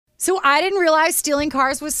So I didn't realize stealing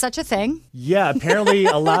cars was such a thing. Yeah, apparently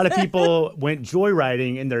a lot of people went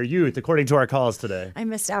joyriding in their youth, according to our calls today. I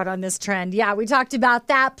missed out on this trend. Yeah, we talked about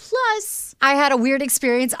that. Plus, I had a weird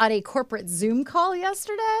experience on a corporate Zoom call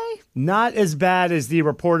yesterday. Not as bad as the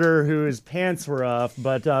reporter whose pants were off,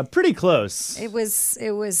 but pretty close. It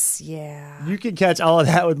was, yeah. You can catch all of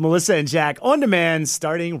that with Melissa and Jack on demand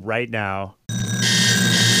starting right now.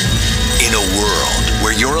 In a world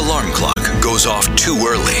where your alarm clock goes off too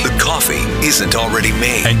early, the coffee isn't already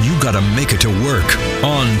made, and you gotta make it to work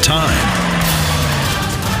on time.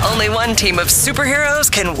 Only one team of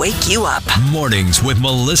superheroes can wake you up. Mornings with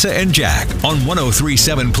Melissa and Jack on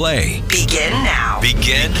 103.7 Play. Begin now.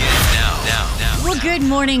 Begin now. Well, good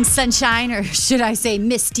morning, sunshine, or should I say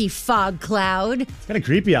misty fog cloud. It's kind of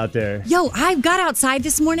creepy out there. Yo, I got outside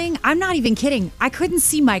this morning. I'm not even kidding. I couldn't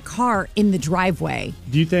see my car in the driveway.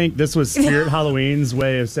 Do you think this was Spirit Halloween's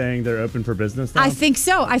way of saying they're open for business now? I think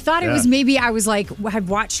so. I thought it was maybe I was like, had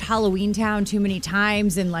watched Halloween Town too many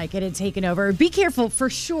times and like it had taken over. Be careful. For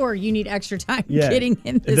sure, you need extra time getting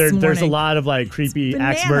in this morning. There's a lot of like creepy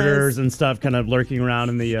axe murders and stuff kind of lurking around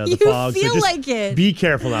in the fog. You feel so just like it. Be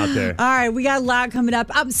careful out there. All right, we got a lot coming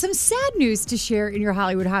up. Some sad news to share in your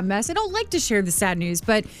Hollywood Hot Mess. I don't like to share the sad news,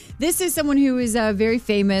 but this is someone who is very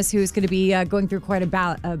famous, who is going to be going through quite a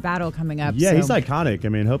battle coming up. Yeah, he's iconic. I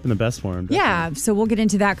mean, hoping the best for him. Definitely. Yeah, so we'll get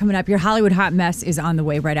into that coming up. Your Hollywood Hot Mess is on the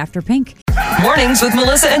way right after Pink. Mornings with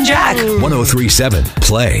Melissa and Jack. 103.7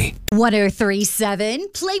 Play.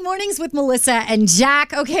 103.7 Play Mornings with Melissa and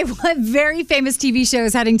Jack. Okay, well, a very famous TV show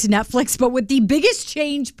is heading to Netflix, but with the biggest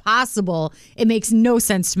change possible, it makes no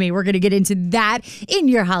sense to me. We're going to get into that in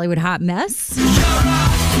your Hollywood Hot Mess.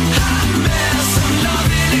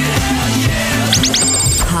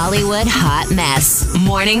 Hollywood Hot Mess.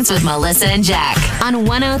 Mornings with Melissa and Jack on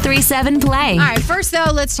 103.7 Play. All right, first,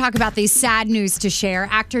 though, let's talk about the sad news to share.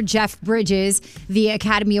 Actor Jeff Bridges, the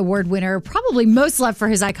Academy Award winner, probably most loved for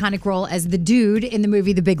his iconic role as the dude in the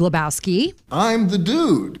movie The Big Lebowski. I'm the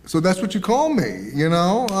dude, so that's what you call me, you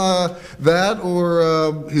know? That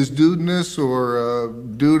or his dudeness or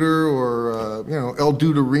duder or, El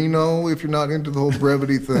Duderino if you're not into the whole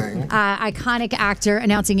brevity thing. Iconic actor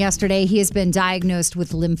announcing yesterday he has been diagnosed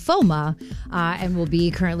with lymphoma and will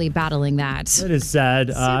be currently battling that. It is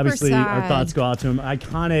sad. Obviously, sad. our thoughts go out to him.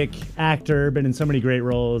 Iconic actor, been in so many great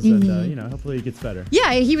roles, and hopefully he gets better.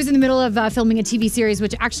 Yeah, he was in the middle of filming a TV series,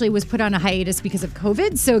 which actually was put on a hiatus because of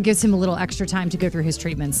COVID, so it gives him a little extra time to go through his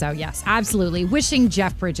treatment. So yes, absolutely. Wishing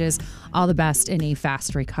Jeff Bridges all the best in a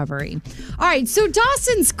fast recovery. All right, so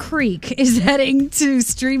Dawson's Creek is heading to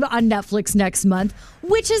stream on Netflix next month,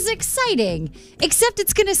 which is exciting, except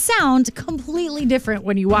it's going to sound completely different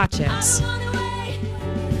when you watch it.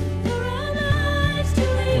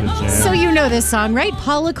 So you know this song, right?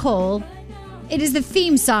 Paula Cole. It is the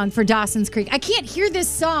theme song for Dawson's Creek. I can't hear this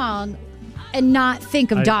song and not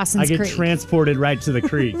think of Dawson's Creek. I get transported right to the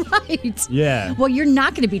creek. Right. Yeah. Well, you're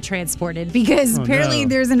not going to be transported because apparently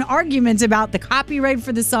there's an argument about the copyright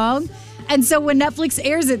for the song. And so when Netflix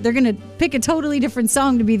airs it, they're going to pick a totally different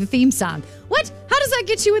song to be the theme song. What? How does that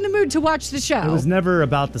get you in the mood to watch the show? It was never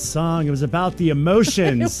about the song. It was about the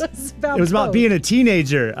emotions. It was about being a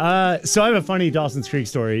teenager. So I have a funny Dawson's Creek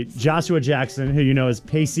story. Joshua Jackson, who you know is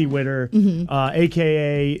Pacey Witter,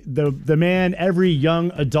 a.k.a. the man every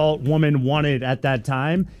young adult woman wanted at that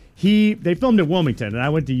time. They filmed in Wilmington, and I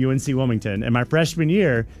went to UNC Wilmington. And my freshman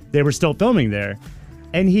year, they were still filming there.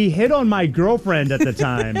 And he hit on my girlfriend at the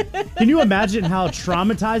time. Can you imagine how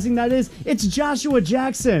traumatizing that is? It's Joshua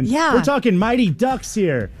Jackson. Yeah. We're talking Mighty Ducks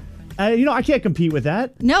here. I can't compete with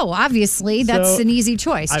that. No, obviously, that's an easy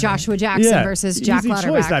choice. Joshua Jackson versus Jack Lauderback. Easy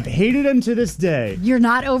choice. I've hated him to this day. You're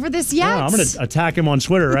not over this yet? No, I'm going to attack him on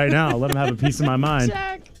Twitter right now. Let him have a piece of my mind.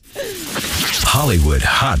 Jack. Hollywood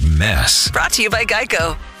Hot Mess. Brought to you by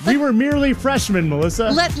Geico. We were merely freshmen, Melissa.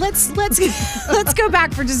 Let's go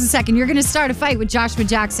back for just a second. You're going to start a fight with Joshua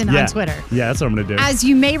Jackson on Twitter. Yeah, that's what I'm going to do. As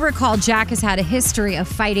you may recall, Jack has had a history of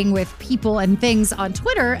fighting with people and things on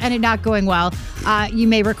Twitter and it not going well. You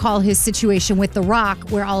may recall his situation with The Rock,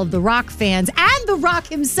 where all of The Rock fans and The Rock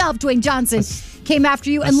himself, Dwayne Johnson, came after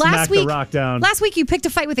you. And last week you picked a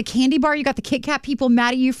fight with a candy bar. You got the Kit Kat people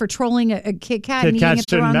mad at you for trolling a Kit Kat and eating it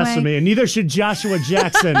the wrong way. Kit Kat shouldn't mess with me, and neither should Joshua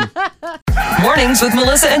Jackson. Mornings with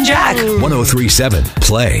Melissa and Jack. 103.7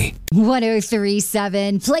 Play.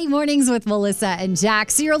 103.7 Play Mornings with Melissa and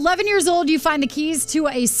Jack. So you're 11 years old. You find the keys to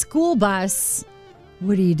a school bus.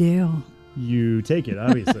 What do? You take it,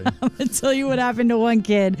 obviously. I'm going to tell you what happened to one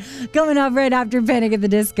kid. Coming up right after Panic at the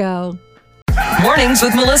Disco. Mornings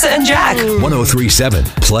with Melissa and Jack. 103.7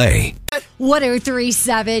 Play.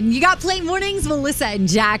 1037. You got Play Mornings, Melissa and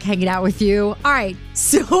Jack hanging out with you. All right,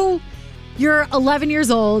 so you're 11 years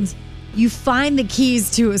old. You find the keys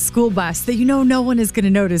to a school bus that you know no one is going to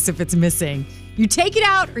notice if it's missing. You take it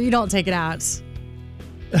out or you don't take it out?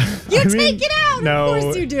 Take it out. No, of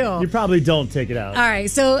course you do. You probably don't take it out. All right.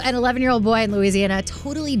 So an 11-year-old boy in Louisiana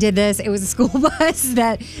totally did this. It was a school bus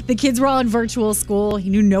that the kids were all in virtual school. He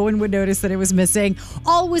knew no one would notice that it was missing.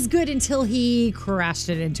 All was good until he crashed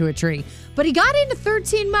it into a tree. But he got into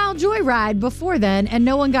 13-mile joyride before then, and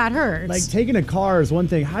no one got hurt. Like, taking a car is one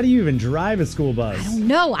thing. How do you even drive a school bus?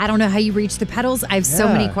 I don't know how you reach the pedals. I have so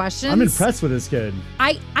many questions. I'm impressed with this kid.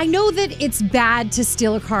 I know that it's bad to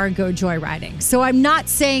steal a car and go joyriding. So I'm not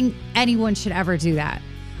saying anyone should ever do that.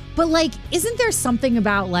 But, like, isn't there something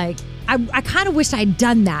about, like, I kind of wish I'd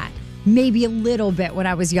done that maybe a little bit when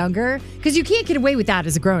I was younger, because you can't get away with that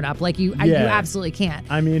as a grown-up. Like, you absolutely can't.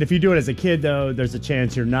 I mean, if you do it as a kid, though, there's a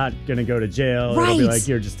chance you're not going to go to jail. Right. It'll be like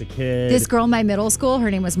you're just a kid. This girl in my middle school, her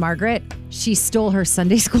name was Margaret. She stole her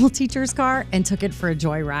Sunday school teacher's car and took it for a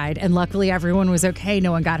joyride. And luckily, everyone was okay.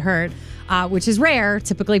 No one got hurt, which is rare.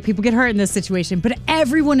 Typically, people get hurt in this situation. But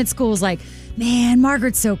everyone at school was like, man,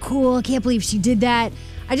 Margaret's so cool. I can't believe she did that.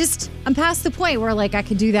 I'm past the point where, like, I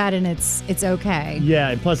could do that and it's okay.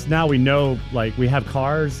 Yeah, and plus now we know, like, we have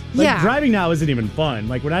cars. Like, yeah. Driving now isn't even fun.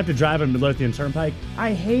 Like, when I have to drive on Midlothian Turnpike,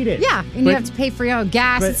 I hate it. Yeah, and you have to pay for your own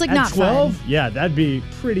gas. It's, like, not 12, fun. Yeah, that'd be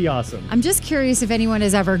pretty awesome. I'm just curious if anyone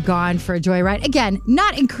has ever gone for a joyride. Again,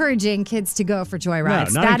 not encouraging kids to go for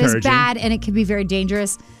joyrides. No, that is encouraging. bad, and it can be very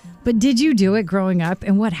dangerous. But did you do it growing up,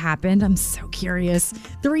 and what happened? I'm so curious.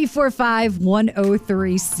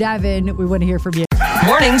 345-1037. We want to hear from you.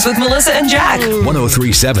 Mornings with Melissa and Jack.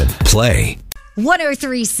 1037 Play.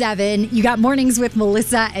 1037. You got Mornings with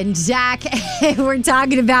Melissa and Jack. We're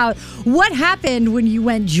talking about what happened when you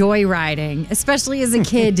went joyriding, especially as a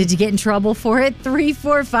kid. Did you get in trouble for it?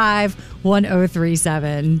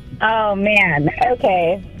 345-1037. Oh, man.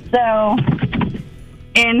 Okay. So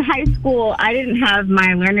in high school, I didn't have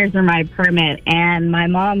my learner's or my permit, and my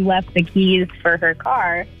mom left the keys for her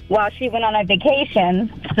car while she went on a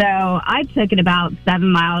vacation. So I took it about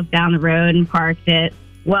 7 miles down the road and parked it.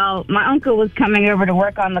 Well, my uncle was coming over to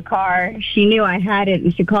work on the car. She knew I had it,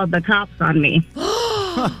 and she called the cops on me.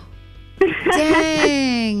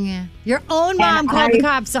 Dang. Your own mom called the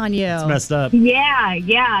cops on you. It's messed up.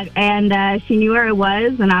 Yeah. And she knew where it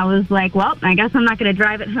was, and I was like, well, I guess I'm not going to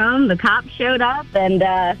drive it home. The cops showed up, and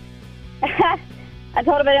I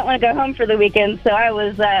told them I didn't want to go home for the weekend, so I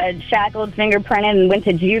was shackled, fingerprinted, and went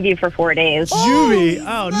to juvie for 4 days. Juvie?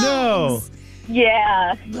 Oh, no.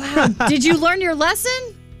 Yeah. Wow. Did you learn your lesson?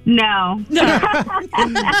 No.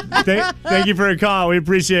 Thank you for a call. We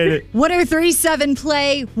appreciate it. 1037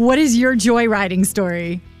 Play. What is your joyriding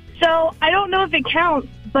story? So I don't know if it counts,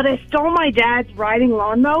 but I stole my dad's riding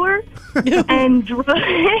lawnmower and drove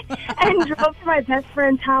to my best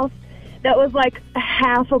friend's house that was like a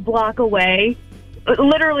half a block away,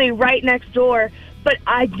 literally right next door. But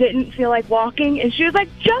I didn't feel like walking, and she was like,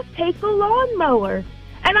 just take the lawnmower.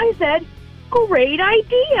 And I said, great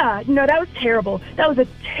idea. No, that was terrible. That was a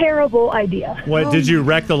terrible idea. What, did you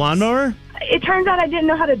wreck the lawnmower? It turns out I didn't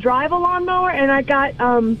know how to drive a lawnmower, and I got,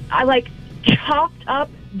 I chopped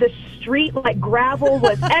up the street, like gravel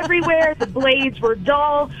was everywhere. The blades were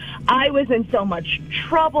dull. I was in so much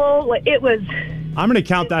trouble. Like, it was... I'm going to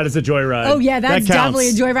count that as a joyride. Oh, yeah, that's that definitely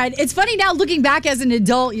a joyride. It's funny now, looking back as an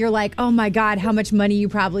adult, you're like, oh, my God, how much money you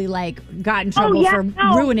probably, got in trouble for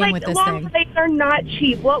ruining with this thing. They are not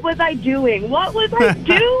cheap. What was I doing?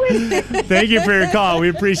 Thank you for your call. We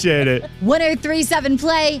appreciate it. 1037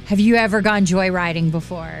 Play. Have you ever gone joyriding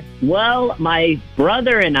before? Well, my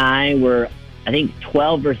brother and I were, I think,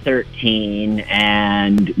 12 or 13,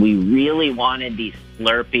 and we really wanted these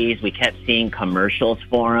Slurpees. We kept seeing commercials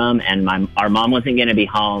for them, and our mom wasn't going to be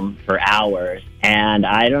home for hours. And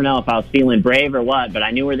I don't know if I was feeling brave or what, but I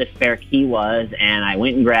knew where the spare key was, and I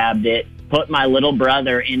went and grabbed it, put my little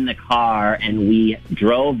brother in the car, and we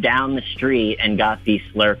drove down the street and got these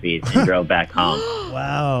Slurpees and drove back home.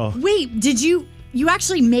 Wow. Wait, did you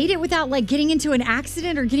actually made it without getting into an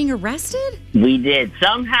accident or getting arrested? We did.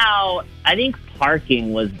 Somehow, I think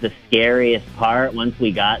parking was the scariest part once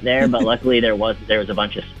we got there, but luckily there was a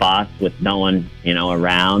bunch of spots with no one,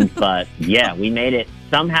 around. But yeah, we made it.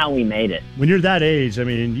 Somehow we made it. When you're that age, I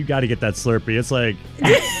mean, you got to get that Slurpee. It's like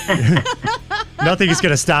nothing is going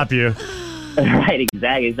to stop you. Right,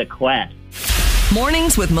 exactly. It's a quest.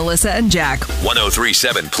 Mornings with Melissa and Jack.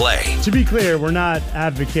 1037 Play. To be clear, we're not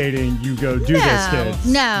advocating you go do this,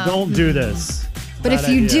 kids. No. Don't do this. But if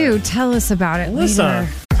you do, tell us about it Melissa. later.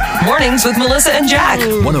 Mornings with Melissa and Jack.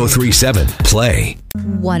 1037 Play.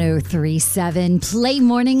 1037 Play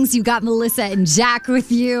Mornings. You got Melissa and Jack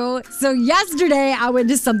with you. So yesterday I went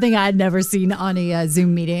to something I had never seen on a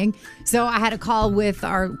Zoom meeting. So I had a call with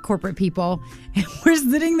our corporate people and we're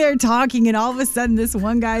sitting there talking, and all of a sudden this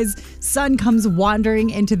one guy's son comes wandering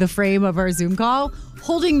into the frame of our Zoom call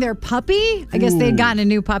holding their puppy. I guess they had gotten a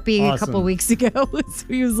new puppy a couple weeks ago. So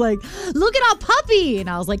he was like, look at our puppy. And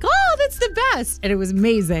I was like, oh, that's the best. And it was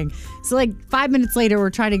amazing. So like 5 minutes later, we're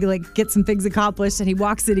trying to like get some things accomplished. And he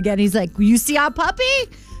walks in again. He's like, you see our puppy?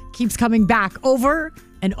 Keeps coming back over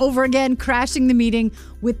and over again, crashing the meeting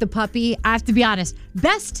with the puppy. I have to be honest,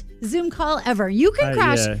 best Zoom call ever. You can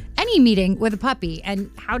crash any meeting with a puppy.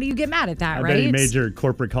 And how do you get mad at that, right? I bet he made your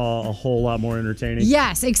corporate call a whole lot more entertaining.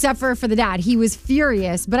 Yes, except for the dad. He was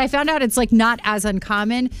furious. But I found out it's like not as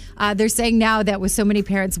uncommon. They're saying now that with so many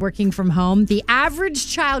parents working from home, the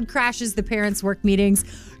average child crashes the parents' work meetings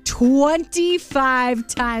 25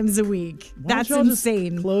 times a week. That's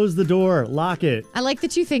insane. Close the door, lock it. I like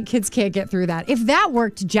that you think kids can't get through that. If that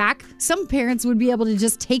worked, Jack, some parents would be able to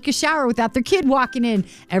just take a shower without their kid walking in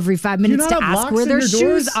every 5 minutes to ask where their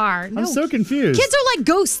shoes are. I'm so confused. Kids are like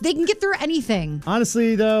ghosts. They can get through anything.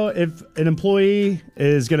 Honestly, though, if an employee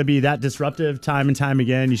is going to be that disruptive time and time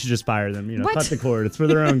again, you should just fire them. Cut the cord. It's for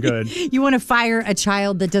their own good. You want to fire a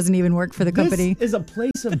child that doesn't even work for the company? This is a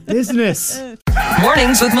place of business.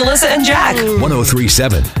 Mornings with Melissa and Jack.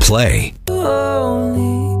 1037 Play.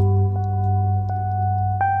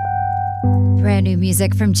 Brand new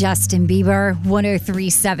music from Justin Bieber,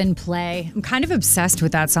 1037 Play. I'm kind of obsessed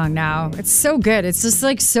with that song now. It's so good. It's just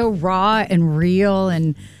like so raw and real,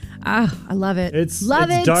 and I love it. It's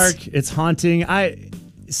dark. It's haunting.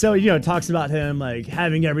 It talks about him like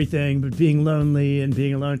having everything but being lonely and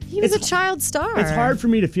being alone. He was a child star. It's hard for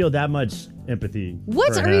me to feel that much empathy.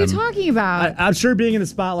 What are you talking about? I'm sure being in the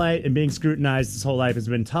spotlight and being scrutinized his whole life has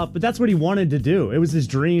been tough, but that's what he wanted to do. It was his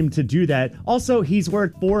dream to do that. Also, he's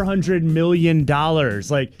worth $400 million.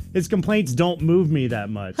 Like, his complaints don't move me that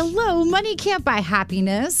much. Hello, money can't buy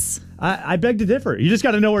happiness. I beg to differ. You just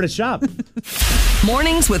got to know where to shop.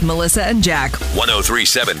 Mornings with Melissa and Jack.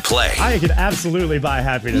 1037 Play. I could absolutely buy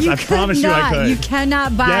happiness. I promise you I could. You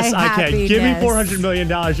cannot buy happiness. Yes, I can. Give me $400 million.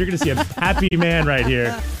 You're going to see a happy man right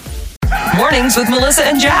here. Mornings with Melissa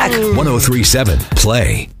and Jack. 1037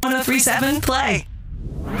 Play. 1037 Play.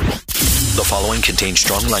 The following contains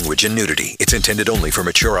strong language and nudity. It's intended only for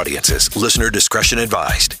mature audiences. Listener discretion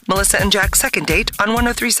advised. Melissa and Jack's second date on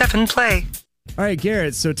 1037 Play. All right,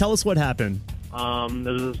 Garrett, so tell us what happened.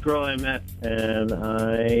 There was this girl I met, and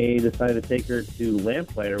I decided to take her to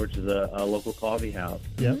Lamplighter, which is a local coffee house.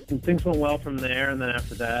 Yep. And things went well from there, and then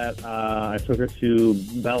after that, I took her to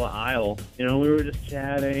Bella Isle. We were just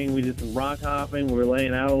chatting, we did some rock hopping, we were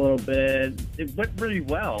laying out a little bit. It went pretty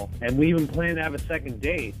well, and we even planned to have a second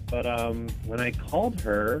date. But when I called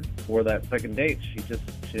her for that second date, she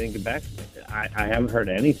didn't get back to me. I haven't heard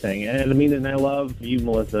anything, and I love you,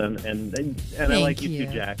 Melissa, and I like you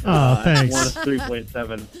too, Jack. Oh, thanks.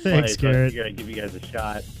 3.7. Thanks, Garrett. I give you guys a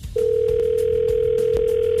shot.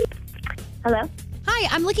 Hello? Hi,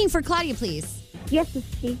 I'm looking for Claudia, please. Yes, this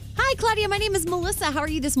is she. Hi, Claudia. My name is Melissa. How are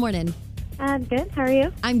you this morning? Good. How are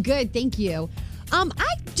you? I'm good. Thank you. I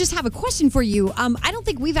just have a question for you. I don't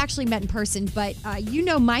think we've actually met in person, but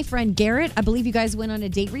my friend Garrett. I believe you guys went on a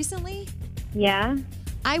date recently? Yeah.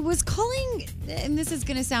 I was calling, and this is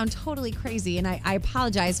going to sound totally crazy, and I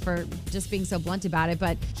apologize for just being so blunt about it,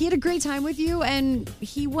 but he had a great time with you, and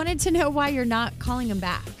he wanted to know why you're not calling him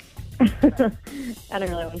back. I don't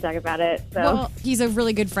really want to talk about it. So. Well, he's a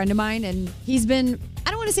really good friend of mine, and he's been,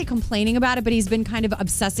 I don't want to say complaining about it, but he's been kind of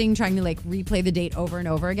obsessing, trying to like replay the date over and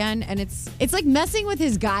over again, and it's like messing with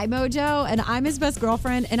his guy mojo, and I'm his best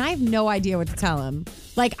girlfriend, and I have no idea what to tell him.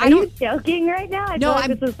 Like, Are you joking right now? I feel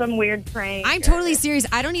like this is some weird prank. I'm totally serious.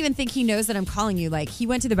 I don't even think he knows that I'm calling you. Like, he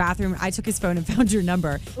went to the bathroom, I took his phone and found your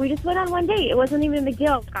number. We just went on one date. It wasn't even a big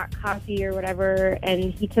deal. Got coffee or whatever,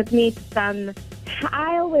 and he took me to some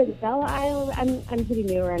Isle with Bella Isle. I'm pretty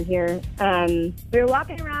new around here. We were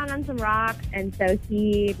walking around on some rocks, and so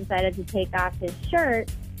he decided to take off his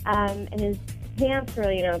shirt, and his pants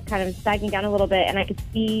were, kind of sagging down a little bit, and I could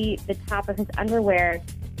see the top of his underwear.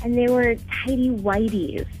 And they were tighty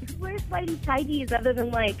whities. Where's whitey tighties other than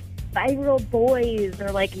like 5-year-old boys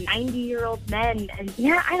or like 90-year-old men? And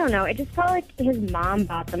yeah, I don't know. It just felt like his mom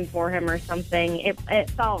bought them for him or something. It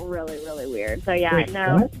felt really, really weird. So yeah, Wait,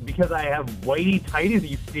 no. What? Because I have whitey tighties? Are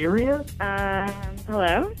you serious?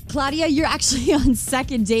 Hello? Claudia, you're actually on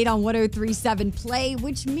second date on 1037 Play,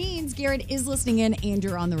 which means Garrett is listening in and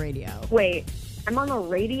you're on the radio. Wait, I'm on the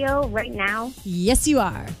radio right now? Yes, you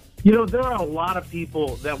are. You know, there are a lot of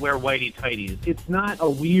people that wear whitey tighties. It's not a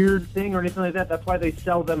weird thing or anything like that. That's why they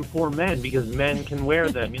sell them for men, because men can wear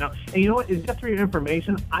them, you know. And you know what? Just for your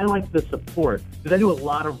information, I like the support, because I do a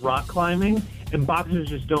lot of rock climbing, and boxers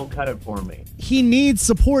just don't cut it for me. He needs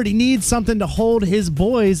support. He needs something to hold his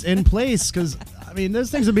boys in place, because, I mean,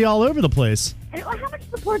 those things would be all over the place. And how much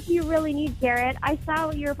support do you really need, Garrett? I saw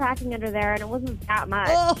what you were packing under there, and it wasn't that much.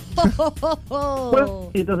 Well,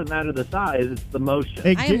 it doesn't matter the size; it's the motion.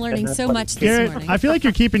 I am learning so much Garrett, this morning. I feel like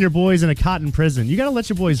you're keeping your boys in a cotton prison. You got to let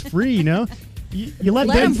your boys free, you know? You let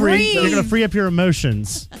them free, breathe. you're going to free up your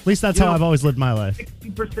emotions. At least that's how I've always lived my life.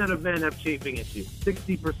 60% of men have chafing issues.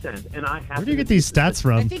 60%, and I have. Where do you get these stats I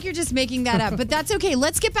from? think you're just making that up, but that's okay.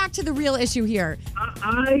 Let's get back to the real issue here.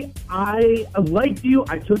 I liked you.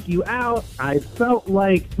 I took you out. I felt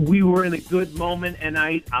like we were in a good moment, and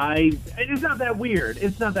it's not that weird.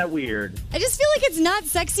 It's not that weird. I just feel like it's not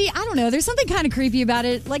sexy. I don't know. There's something kind of creepy about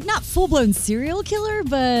it. Like, not full-blown serial killer,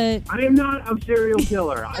 but... I am not a serial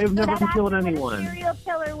killer. I have never killed anyone. What a serial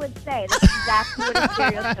killer would say. That's exactly what a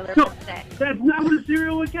serial killer would say. That's not what a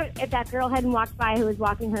serial would say. If that girl hadn't walked by who was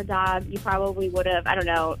walking her dog, you probably would have, I don't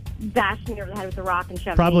know, bashed me over the head with a rock and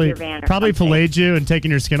shoved me into your van or something. Filleted you and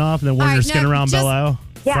taken your skin off and then worn your skin around Belle Isle.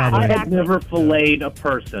 Yeah, I have never filleted a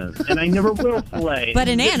person, and I never will fillet. But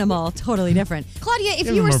an animal, totally different. Claudia, if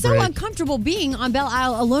Give you him were a so break. uncomfortable being on Belle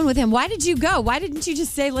Isle alone with him, why did you go? Why didn't you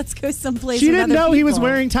just say, let's go someplace She with didn't other know he was people?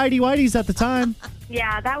 wearing tighty whities at the time.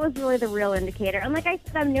 Yeah, that was really the real indicator. And like I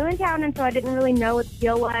said, I'm new in town, and so I didn't really know what the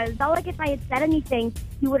deal was. Felt like if I had said anything,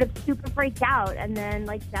 he would have super freaked out, and then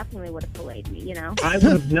like definitely would have filleted me, you know? I would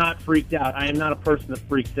have not freaked out. I am not a person that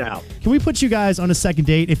freaks out. Can we put you guys on a second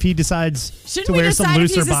date if he decides Shouldn't to we wear some decide if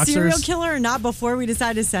looser he's a serial boxers? killer or not before we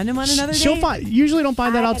decide to send him on another She'll date? usually don't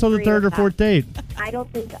find that out till the agree third or with fourth date. I don't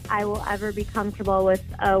think I will ever be comfortable with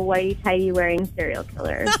a whitey-tighty wearing serial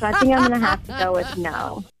killer. So I think I'm going to have to go with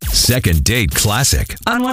no. Second date classic. On